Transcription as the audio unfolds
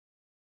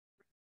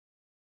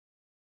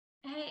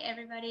Hey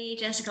everybody,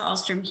 Jessica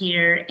Alstrom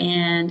here,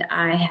 and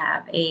I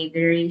have a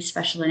very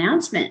special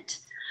announcement.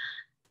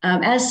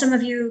 As some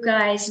of you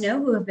guys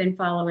know who have been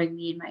following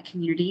me in my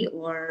community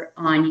or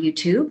on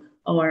YouTube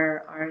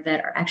or are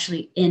that are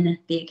actually in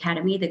the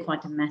Academy, the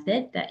Quantum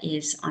Method, that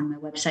is on my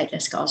website,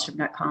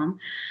 jessicaalstrom.com.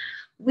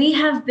 We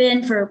have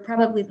been for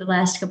probably the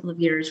last couple of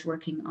years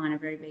working on a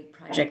very big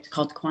project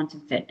called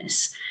Quantum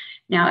Fitness.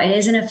 Now, it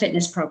isn't a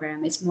fitness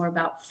program, it's more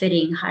about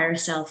fitting higher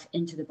self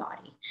into the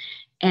body.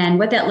 And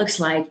what that looks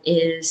like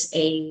is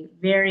a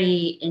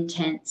very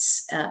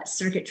intense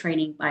circuit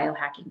training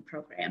biohacking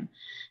program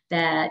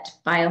that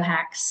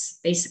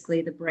biohacks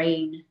basically the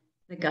brain,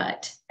 the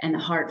gut, and the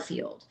heart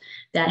field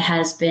that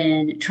has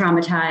been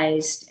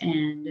traumatized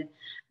and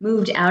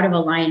moved out of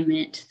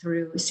alignment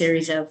through a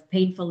series of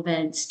painful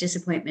events,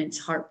 disappointments,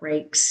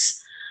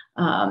 heartbreaks,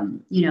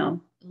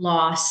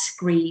 loss,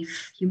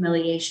 grief,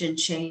 humiliation,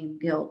 shame,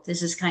 guilt.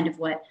 This is kind of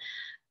what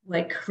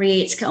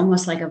creates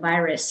almost like a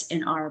virus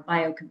in our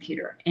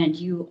biocomputer. And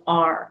you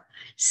are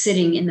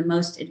sitting in the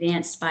most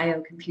advanced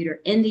biocomputer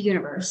in the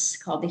universe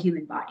called the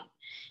human body.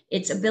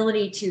 Its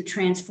ability to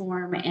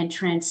transform and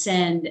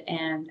transcend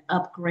and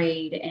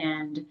upgrade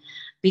and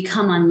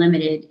become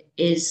unlimited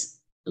is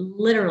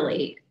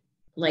literally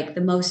like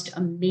the most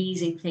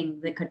amazing thing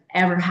that could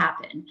ever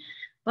happen.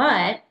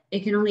 But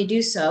it can only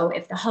do so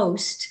if the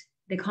host,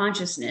 the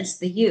consciousness,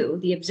 the you,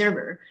 the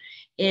observer,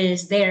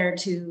 is there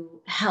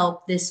to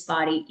help this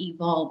body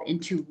evolve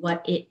into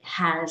what it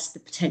has the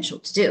potential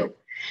to do.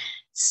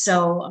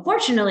 So,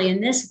 unfortunately,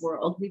 in this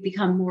world, we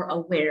become more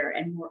aware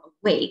and more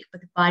awake,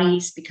 but the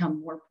bodies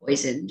become more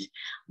poisoned,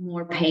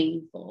 more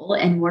painful,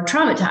 and more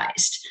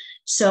traumatized.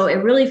 So,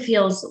 it really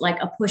feels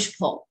like a push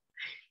pull.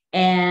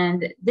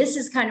 And this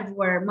is kind of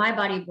where my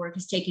body of work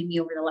has taken me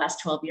over the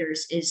last 12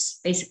 years, is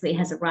basically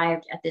has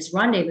arrived at this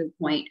rendezvous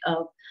point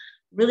of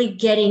really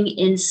getting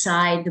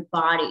inside the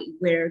body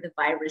where the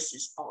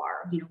viruses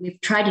are.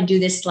 We've tried to do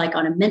this like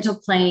on a mental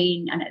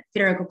plane, on a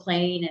etherical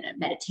plane, and a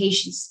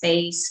meditation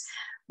space.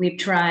 We've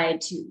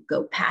tried to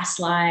go past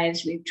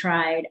lives. We've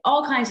tried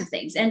all kinds of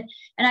things. And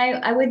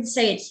I wouldn't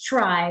say it's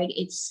tried,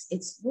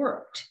 it's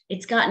worked.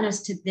 It's gotten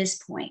us to this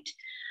point.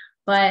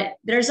 But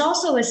there's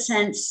also a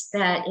sense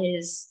that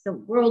is the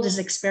world is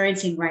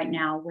experiencing right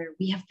now where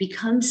we have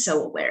become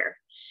so aware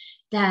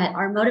that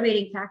our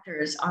motivating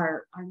factors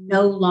are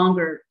no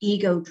longer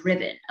ego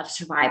driven of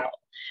survival.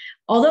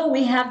 Although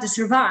we have to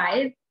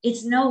survive,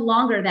 it's no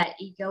longer that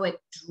egoic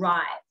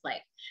drive,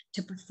 like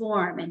to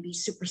perform and be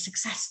super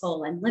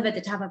successful and live at the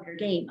top of your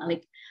game.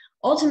 Like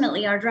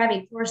ultimately, our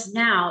driving force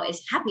now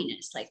is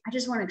happiness. Like, I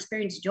just want to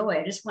experience joy.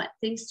 I just want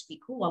things to be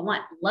cool. I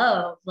want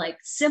love. Like,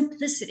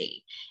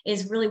 simplicity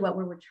is really what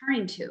we're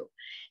returning to.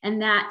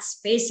 And that's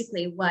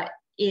basically what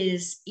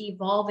is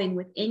evolving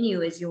within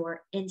you, is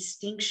your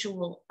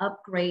instinctual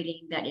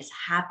upgrading that is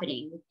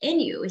happening within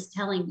you, is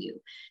telling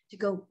you to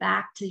go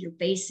back to your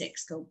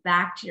basics, go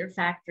back to your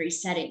factory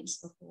settings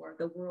before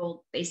the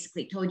world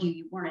basically told you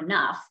you weren't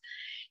enough.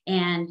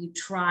 And you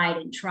tried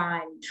and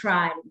tried and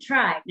tried and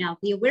tried. Now,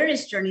 the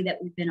awareness journey that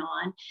we've been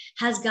on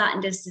has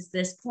gotten us to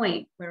this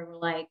point where we're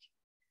like,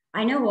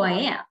 I know who I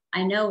am.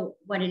 I know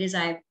what it is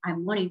I'm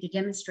wanting to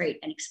demonstrate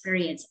and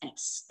experience and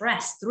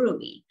express through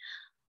me.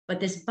 But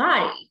this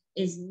body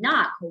is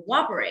not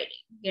cooperating.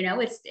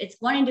 It's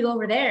wanting to go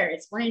over there.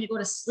 It's wanting to go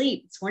to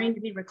sleep. It's wanting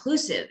to be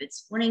reclusive.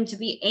 It's wanting to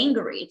be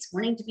angry. It's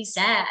wanting to be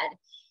sad.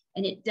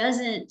 And it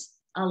doesn't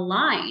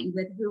align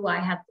with who I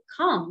have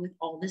become with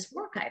all this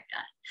work I've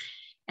done.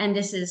 And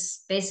this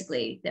is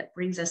basically that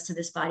brings us to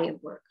this body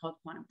of work called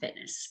Quantum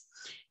Fitness.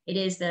 It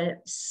is the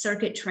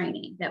circuit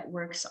training that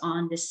works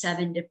on the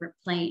 7 different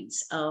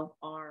planes of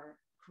our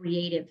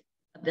creative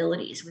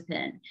abilities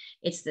within.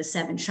 It's the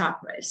 7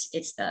 chakras.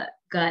 It's the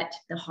gut,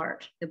 the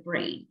heart, the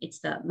brain. It's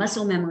the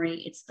muscle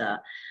memory. It's the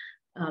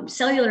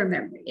cellular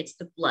memory. It's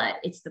the blood.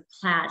 It's the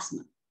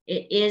plasma.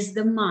 It is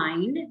the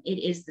mind. It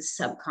is the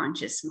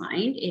subconscious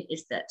mind. It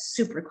is the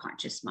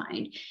superconscious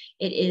mind.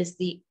 It is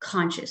the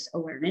conscious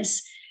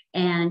awareness.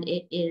 And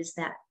it is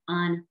that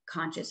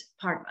unconscious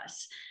part of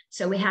us.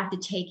 So we have to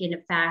take into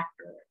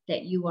factor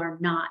that you are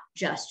not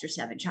just your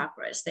 7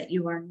 chakras, that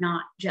you are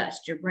not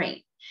just your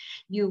brain.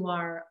 You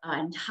are an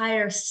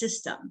entire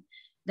system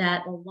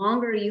that the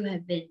longer you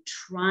have been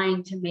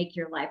trying to make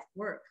your life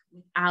work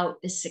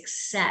without the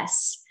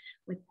success,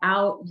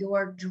 without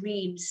your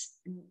dreams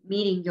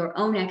meeting your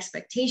own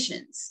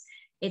expectations,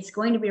 it's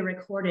going to be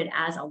recorded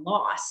as a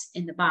loss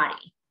in the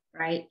body,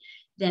 right?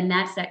 Then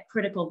that's that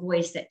critical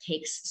voice that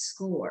takes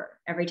score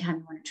every time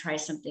you want to try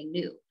something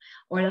new,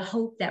 or the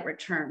hope that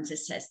returns that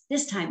says,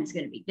 this time is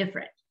going to be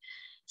different.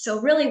 So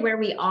really where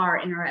we are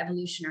in our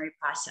evolutionary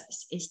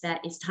process is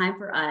that it's time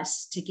for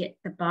us to get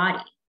the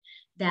body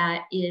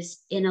that is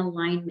in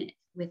alignment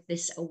with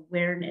this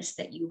awareness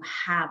that you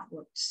have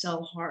worked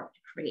so hard to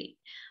create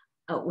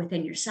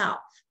within yourself.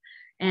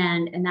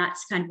 And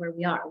that's kind of where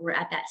we are. We're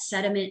at that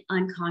sediment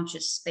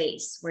unconscious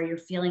space where you're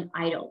feeling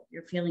idle,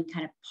 you're feeling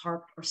kind of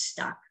parked or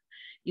stuck.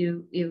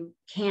 You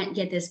can't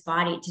get this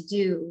body to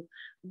do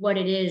what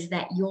it is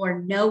that you're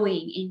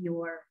knowing in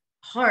your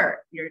heart,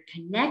 your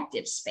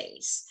connective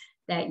space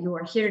that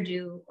you're here to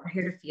do or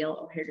here to feel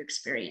or here to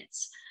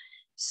experience.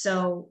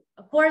 So,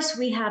 of course,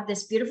 we have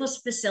this beautiful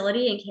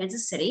facility in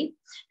Kansas City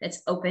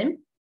that's open.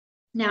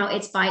 Now,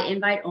 it's by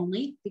invite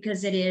only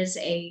because it is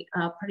a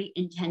pretty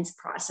intense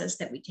process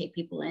that we take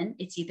people in.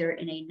 It's either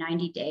in a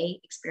 90-day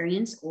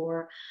experience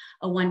or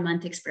a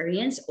 1-month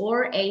experience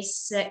or a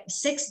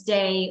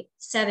 6-day,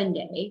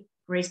 7-day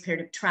grace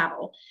period of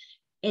travel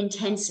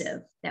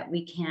intensive that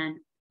we can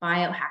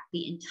biohack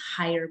the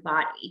entire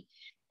body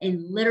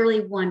in literally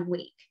 1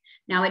 week.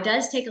 Now, it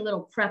does take a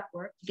little prep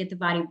work to get the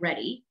body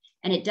ready,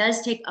 and it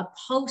does take a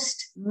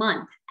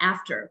post-month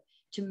after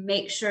to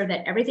make sure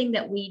that everything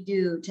that we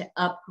do to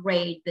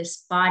upgrade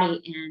this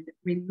body and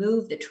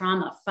remove the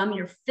trauma from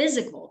your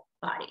physical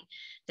body,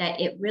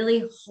 that it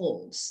really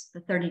holds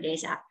the 30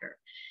 days after,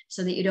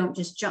 so that you don't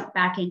just jump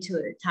back into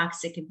a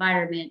toxic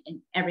environment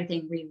and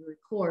everything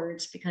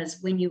re-records,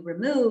 because when you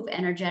remove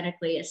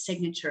energetically a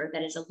signature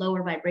that is a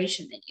lower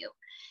vibration than you,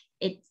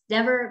 it's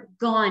never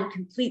gone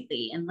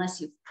completely unless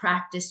you've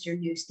practiced your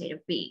new state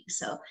of being.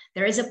 So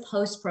there is a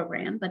post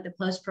program, but the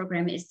post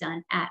program is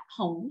done at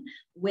home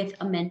with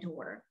a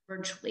mentor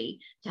virtually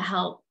to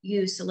help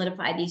you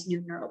solidify these new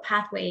neural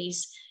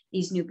pathways,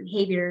 these new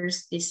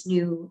behaviors, this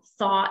new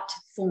thought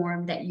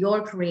form that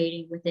you're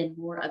creating within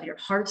more of your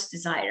heart's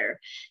desire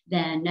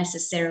than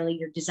necessarily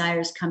your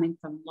desires coming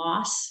from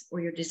loss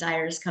or your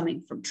desires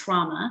coming from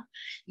trauma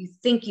you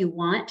think you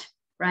want,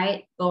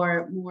 right?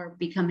 Or more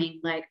becoming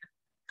like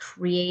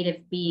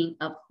creative being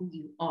of who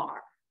you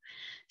are.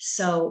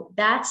 So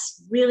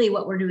that's really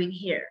what we're doing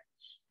here.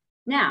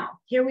 Now,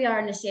 here we are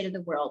in the state of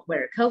the world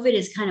where COVID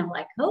is kind of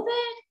like,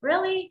 COVID,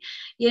 really?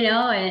 You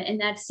know, and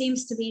that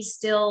seems to be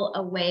still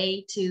a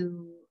way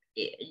to,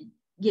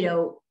 you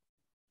know,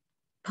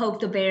 poke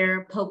the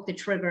bear, poke the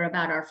trigger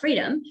about our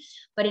freedom,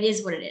 but it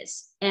is what it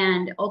is.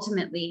 And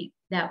ultimately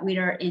that we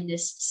are in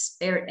this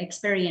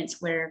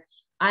experience where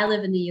I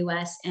live in the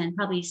US and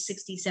probably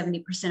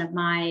 60-70% of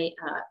my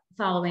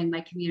following,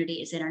 my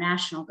community is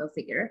international, go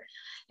figure.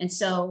 And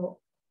so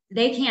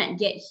they can't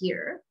get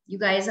here. You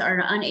guys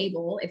are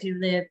unable, if you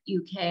live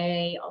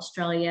UK,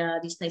 Australia,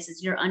 these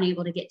places, you're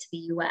unable to get to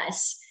the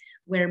US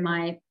where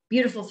my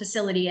beautiful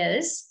facility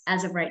is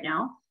as of right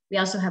now. We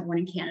also have one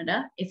in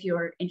Canada if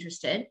you're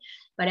interested.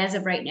 But as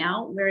of right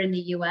now, we're in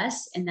the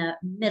US in the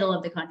middle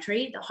of the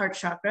country, the heart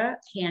chakra,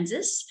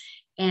 Kansas.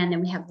 And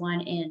then we have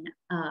one in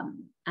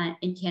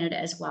Canada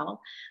as well.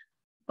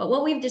 But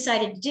what we've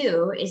decided to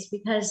do is,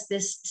 because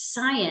this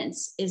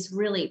science is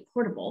really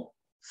portable,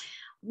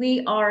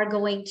 we are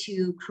going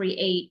to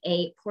create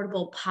a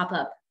portable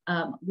pop-up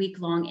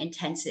week-long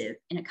intensive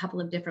in a couple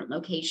of different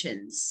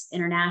locations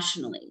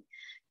internationally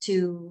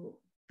to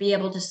be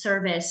able to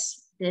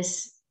service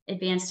this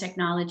advanced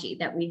technology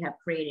that we have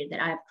created,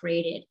 that I've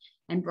created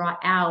and brought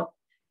out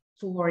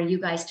for you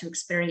guys to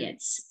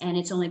experience. And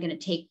it's only going to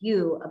take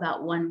you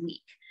about 1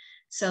 week.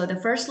 So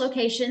the first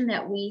location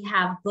that we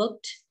have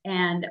booked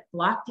and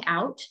blocked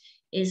out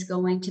is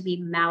going to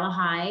be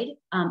Malahide,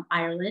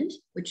 Ireland,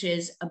 which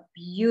is a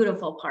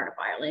beautiful part of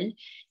Ireland.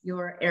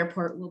 Your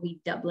airport will be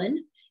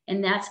Dublin.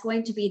 And that's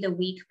going to be the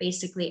week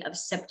basically of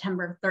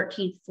September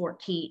 13th,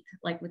 14th,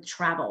 like with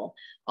travel,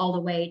 all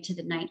the way to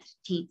the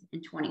 19th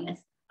and 20th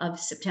of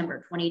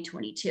September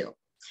 2022.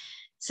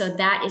 So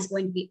that is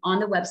going to be on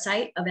the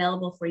website,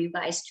 available for you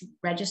guys to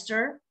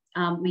register.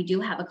 We do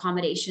have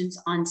accommodations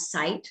on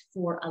site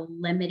for a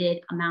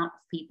limited amount of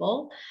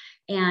people,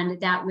 and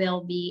that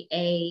will be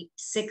a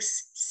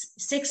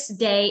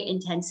six-day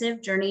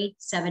intensive journey,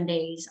 7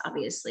 days,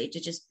 obviously, to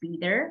just be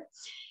there.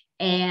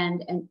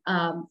 And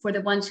for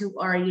the ones who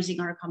are using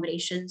our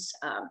accommodations,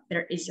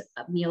 there is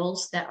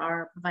meals that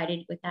are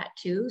provided with that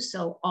too.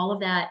 So all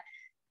of that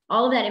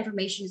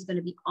information is going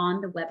to be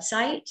on the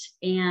website,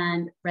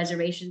 and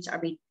reservations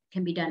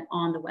can be done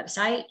on the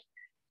website.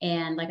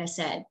 And like I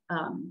said,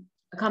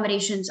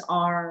 accommodations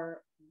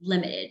are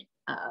limited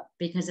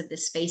because of the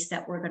space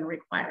that we're going to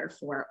require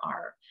for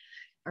our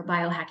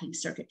biohacking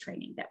circuit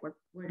training that we're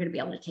going to be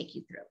able to take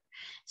you through.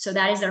 So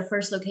that is our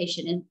first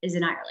location is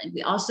in Ireland.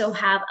 We also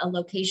have a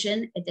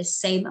location at the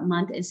same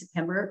month in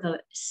September,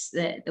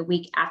 the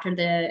week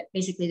after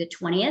basically the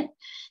 20th.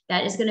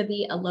 That is going to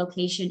be a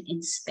location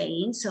in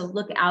Spain. So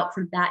look out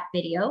for that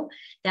video.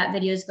 That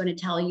video is going to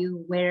tell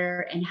you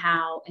where and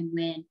how and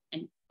when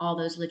and all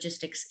those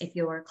logistics if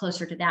you're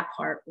closer to that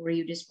part, or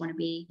you just want to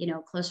be,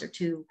 closer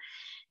to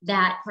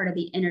that part of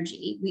the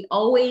energy. We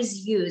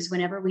always use,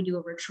 whenever we do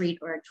a retreat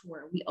or a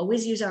tour, we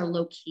always use our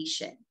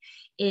location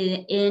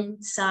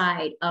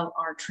inside of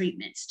our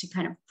treatments to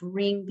kind of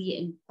bring the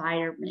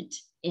environment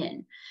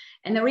in.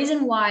 And the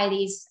reason why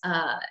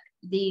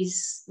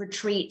these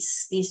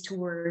retreats, these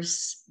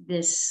tours,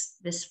 this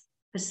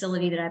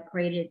facility that I've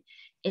created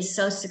is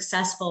so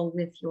successful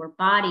with your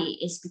body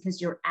is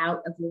because you're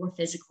out of your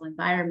physical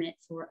environment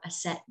for a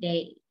set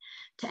day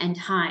to end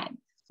time.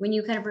 When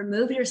you kind of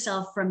remove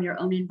yourself from your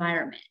own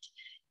environment,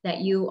 that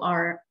you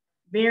are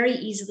very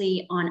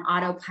easily on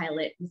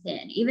autopilot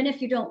within. Even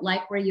if you don't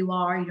like where you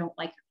are, you don't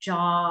like your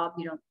job,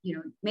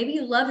 maybe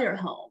you love your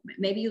home,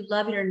 maybe you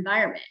love your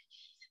environment,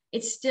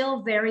 it's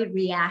still very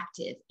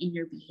reactive in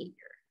your behavior.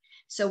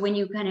 So when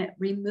you kind of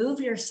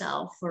remove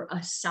yourself for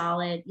a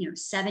solid,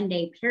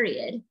 7-day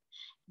period,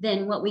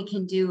 then what we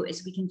can do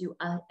is we can do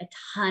a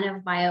ton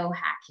of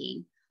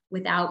biohacking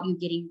without you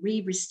getting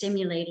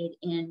re-stimulated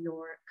in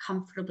your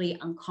comfortably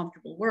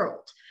uncomfortable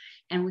world.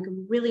 And we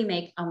can really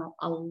make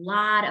a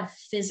lot of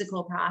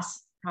physical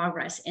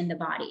progress in the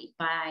body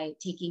by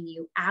taking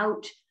you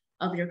out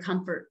of your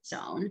comfort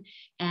zone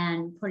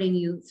and putting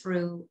you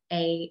through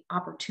a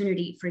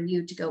opportunity for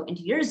you to go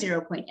into your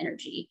 0 point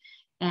energy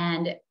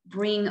and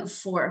bring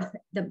forth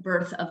the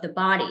birth of the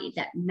body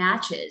that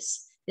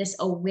matches this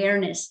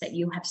awareness that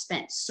you have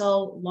spent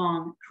so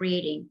long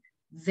creating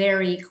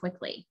very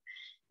quickly.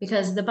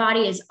 Because the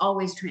body is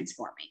always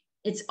transforming.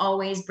 It's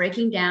always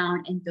breaking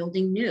down and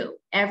building new.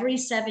 Every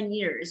 7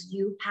 years,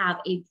 you have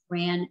a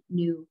brand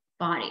new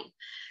body.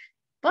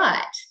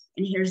 But,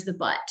 and here's the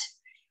but,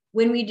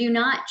 when we do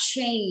not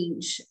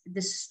change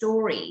the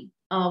story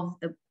of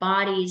the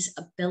body's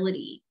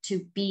ability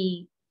to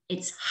be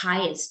its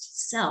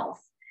highest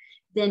self,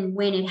 then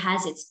when it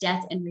has its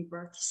death and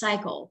rebirth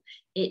cycle,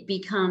 it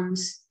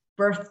becomes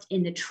birthed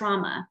in the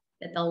trauma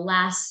that the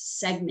last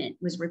segment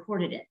was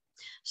recorded in.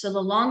 So the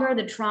longer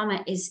the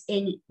trauma is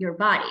in your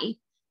body,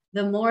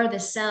 the more the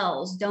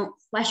cells don't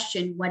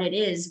question what it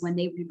is when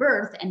they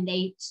rebirth and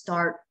they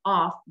start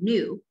off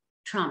new,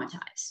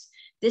 traumatized.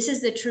 This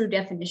is the true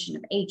definition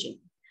of aging,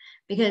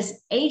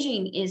 because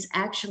aging is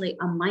actually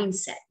a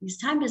mindset because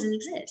time doesn't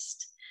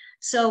exist.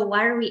 So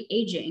why are we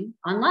aging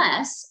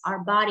unless our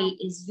body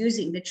is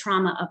using the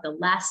trauma of the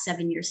last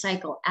 7-year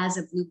cycle as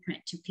a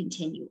blueprint to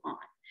continue on?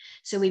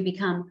 So we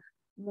become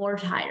more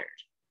tired.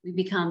 We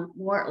become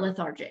more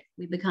lethargic.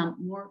 We become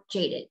more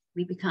jaded.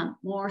 We become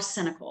more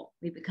cynical.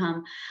 We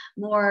become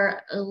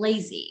more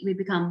lazy. We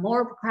become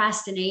more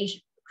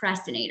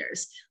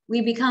procrastinators.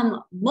 We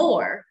become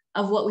more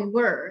of what we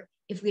were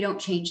if we don't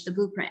change the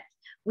blueprint.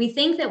 We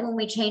think that when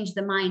we change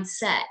the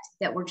mindset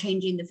that we're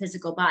changing the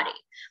physical body,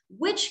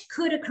 which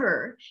could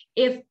occur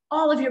if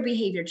all of your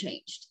behavior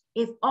changed,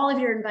 if all of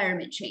your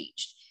environment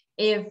changed,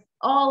 if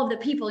all of the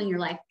people in your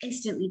life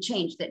instantly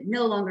changed that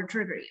no longer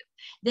trigger you,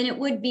 then it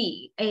would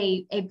be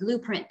a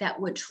blueprint that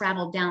would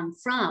travel down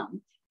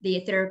from the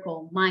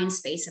etherical mind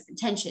space of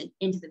intention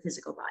into the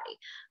physical body.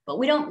 But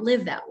we don't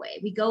live that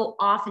way. We go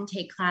off and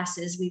take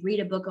classes, we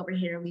read a book over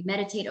here, we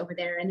meditate over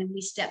there, and then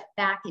we step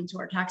back into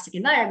our toxic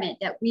environment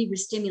that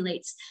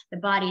re-stimulates the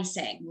body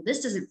saying, well,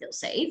 this doesn't feel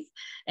safe.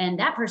 And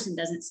that person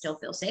doesn't still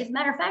feel safe.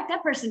 Matter of fact,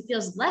 that person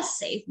feels less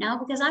safe now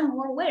because I'm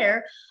more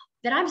aware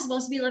that I'm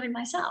supposed to be living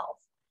myself.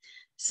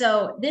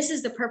 So this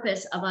is the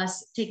purpose of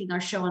us taking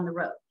our show on the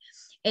road.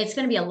 It's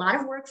going to be a lot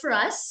of work for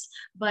us,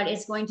 but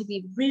it's going to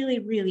be really,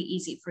 really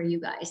easy for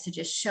you guys to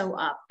just show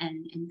up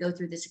and go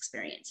through this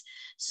experience.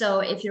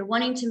 So if you're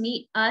wanting to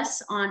meet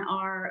us on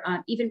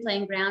our even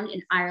playing ground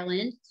in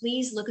Ireland,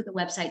 please look at the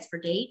websites for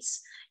dates.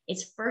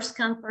 It's first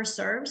come, first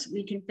serves.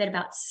 We can fit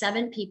about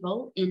 7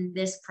 people in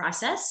this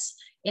process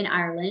in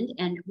Ireland,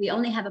 and we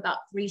only have about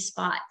 3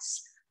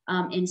 spots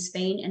in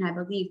Spain, and I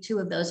believe 2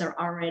 of those are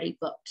already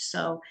booked.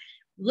 So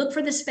look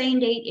for the Spain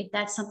date if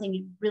that's something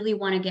you really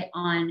want to get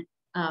on.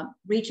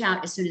 Reach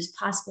out as soon as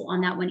possible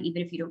on that one,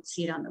 even if you don't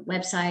see it on the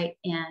website.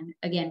 And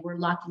again, we're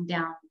locking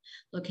down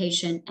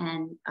location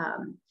and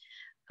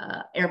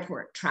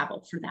airport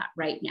travel for that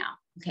right now.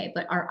 Okay,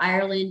 but our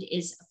Ireland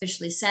is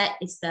officially set.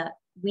 It's the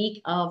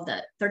week of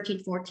the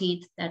 13th,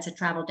 14th. That's a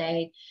travel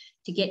day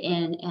to get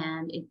in,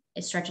 and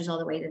it stretches all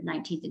the way to the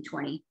 19th and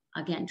 20th.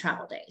 Again,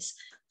 travel days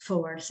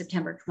for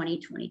September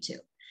 2022.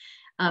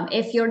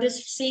 If you're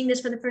just seeing this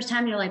for the first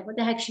time, you're like, what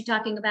the heck is she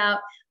talking about?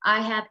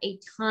 I have a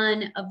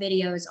ton of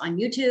videos on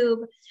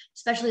YouTube,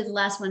 especially the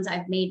last ones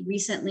I've made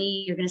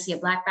recently. You're going to see a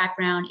black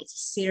background. It's a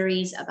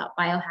series about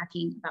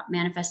biohacking, about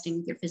manifesting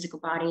with your physical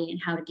body and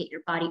how to get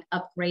your body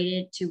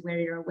upgraded to where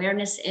your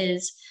awareness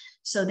is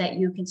so that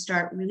you can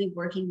start really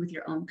working with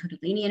your own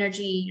Kundalini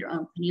energy, your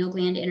own pineal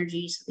gland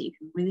energy, so that you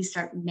can really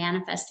start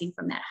manifesting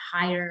from that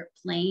higher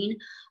plane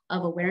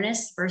of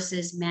awareness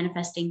versus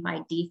manifesting by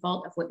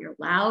default of what you're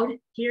allowed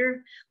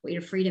here, what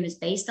your freedom is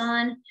based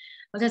on.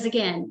 Because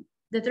again,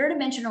 the third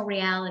dimensional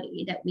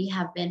reality that we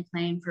have been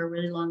playing for a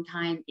really long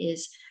time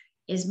is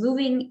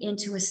moving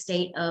into a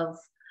state of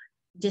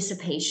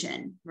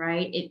dissipation,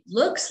 right? It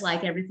looks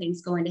like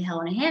everything's going to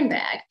hell in a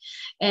handbag,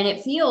 and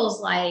it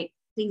feels like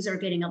things are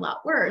getting a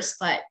lot worse,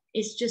 but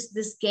it's just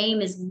this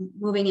game is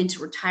moving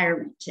into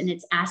retirement, and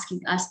it's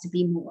asking us to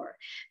be more,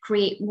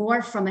 create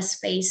more from a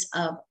space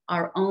of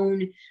our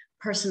own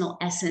personal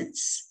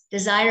essence.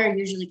 Desire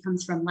usually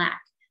comes from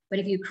lack, but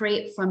if you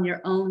create from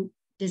your own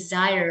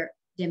desire,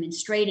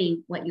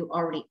 demonstrating what you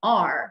already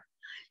are,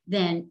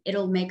 then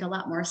it'll make a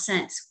lot more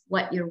sense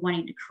what you're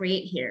wanting to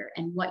create here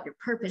and what your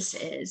purpose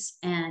is,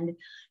 and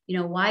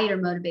why your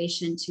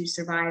motivation to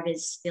survive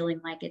is feeling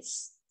like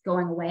it's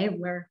going away,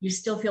 where you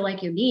still feel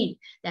like you need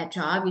that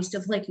job, you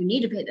still feel like you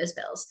need to pay those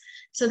bills.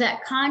 So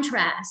that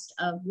contrast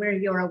of where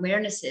your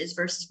awareness is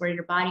versus where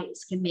your body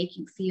is can make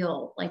you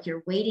feel like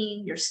you're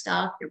waiting, you're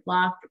stuck, you're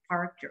blocked, you're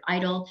parked, you're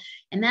idle.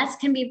 And that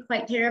can be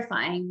quite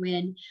terrifying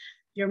when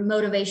your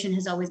motivation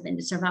has always been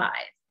to survive.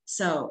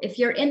 So if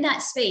you're in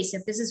that space,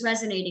 if this is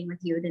resonating with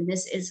you, then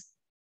this is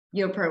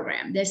your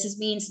program.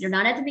 Means you're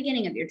not at the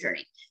beginning of your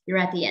journey, you're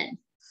at the end.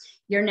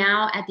 You're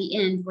now at the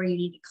end where you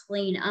need to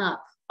clean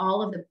up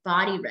all of the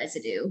body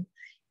residue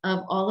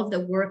of all of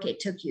the work it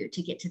took you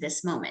to get to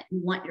this moment.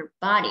 You want your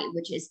body,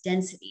 which is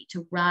density,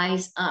 to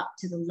rise up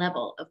to the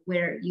level of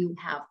where you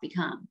have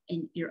become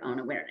in your own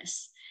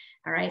awareness.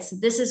 All right. So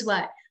this is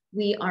what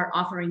we are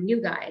offering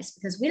you guys,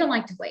 because we don't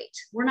like to wait.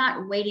 We're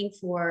not waiting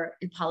for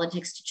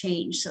politics to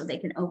change so they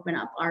can open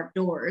up our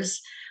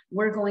doors.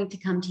 We're going to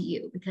come to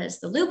you,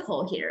 because the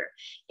loophole here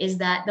is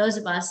that those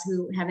of us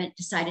who haven't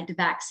decided to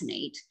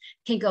vaccinate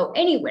can go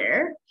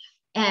anywhere,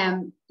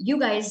 and you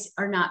guys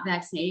are not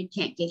vaccinated,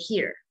 can't get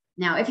here.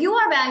 Now, if you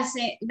are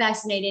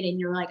vaccinated and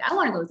you're like, I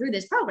want to go through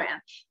this program,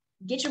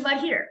 get your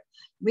butt here.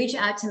 Reach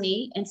out to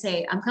me and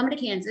say, I'm coming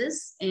to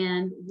Kansas,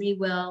 and we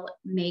will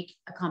make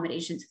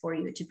accommodations for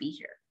you to be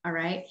here. All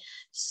right.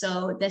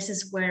 So this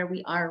is where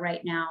we are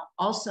right now.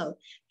 Also,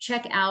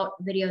 check out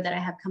a video that I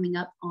have coming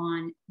up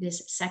on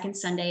this second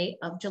Sunday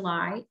of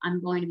July.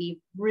 I'm going to be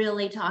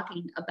really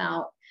talking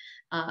about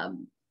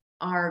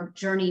our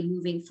journey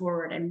moving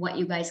forward and what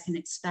you guys can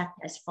expect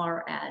as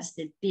far as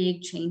the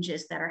big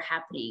changes that are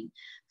happening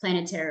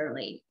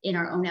planetarily in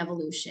our own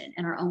evolution,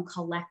 in our own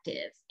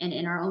collective, and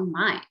in our own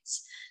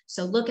minds.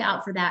 So look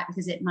out for that,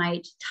 because it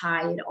might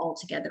tie it all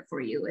together for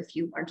you if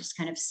you are just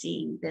kind of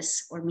seeing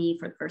this or me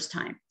for the first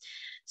time.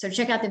 So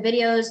check out the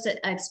videos that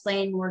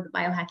explain more of the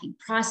biohacking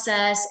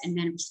process and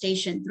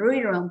manifestation through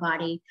your own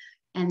body.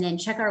 And then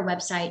check our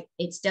website.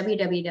 It's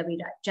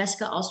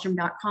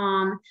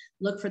www.jessicaalstrom.com.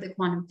 Look for the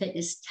quantum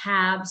fitness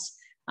tabs.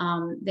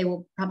 They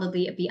will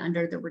probably be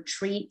under the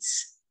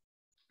retreats,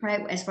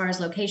 right, as far as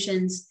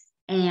locations.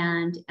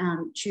 And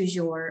choose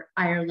your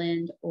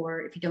Ireland,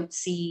 or if you don't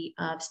see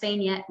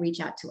Spain yet, reach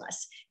out to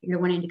us. If you're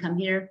wanting to come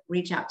here,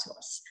 reach out to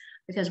us,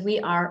 because we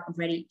are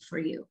ready for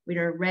you. We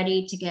are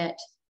ready to get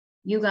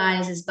you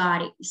guys'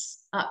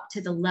 bodies up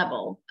to the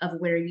level of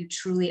where you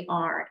truly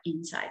are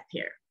inside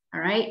here. All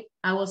right.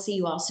 I will see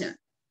you all soon.